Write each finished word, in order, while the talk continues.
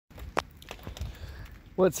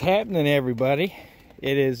What's happening, everybody?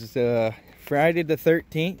 It is Friday the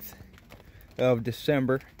 13th of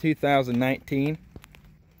December 2019.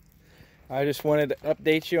 I just wanted to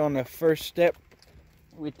update you on the first step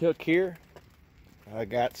we took here. I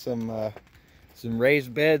got some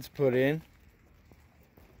raised beds put in.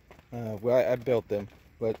 Well, I built them,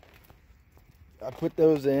 but I put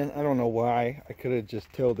those in. I don't know why. I could have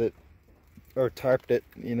just tilled it or tarped it,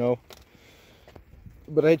 you know.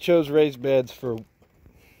 But I chose raised beds for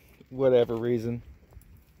whatever reason.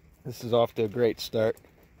 This is off to a great start.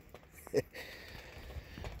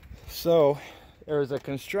 So there's a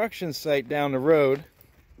construction site down the road.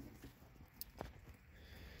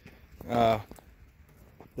 The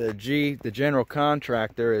general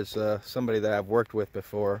contractor is somebody that I've worked with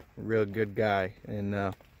before, a real good guy, and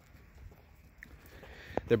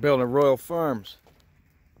they're building Royal Farms,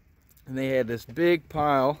 and they had this big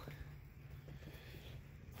pile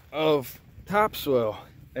of topsoil,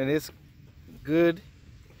 and it's good,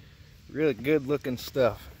 really good looking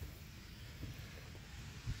stuff.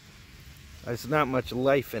 There's not much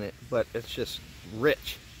life in it, but it's just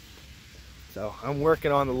rich. So I'm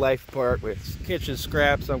working on the life part with kitchen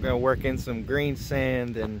scraps. I'm going to work in some green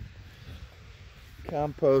sand and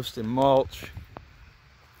compost and mulch,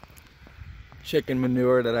 chicken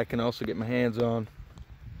manure that I can also get my hands on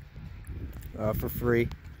for free.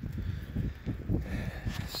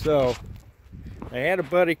 So I had a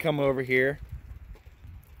buddy come over here,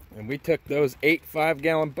 and we took those 8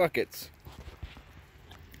 5-gallon buckets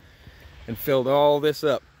and filled all this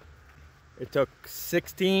up. It took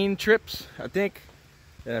 16 trips, I think,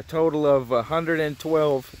 and a total of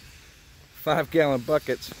 112 5-gallon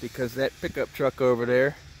buckets, because that pickup truck over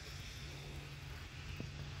there,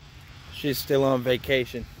 she's still on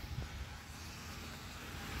vacation.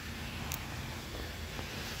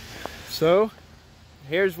 So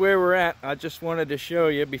here's where we're at. I just wanted to show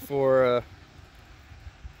you before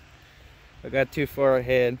I got too far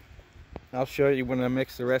ahead. I'll show you when I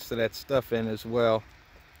mix the rest of that stuff in as well,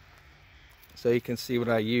 so you can see what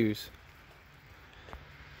I use.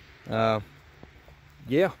 Yeah,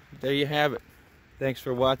 there you have it. Thanks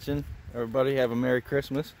for watching, everybody. Have a Merry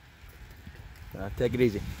Christmas. Take it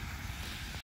easy.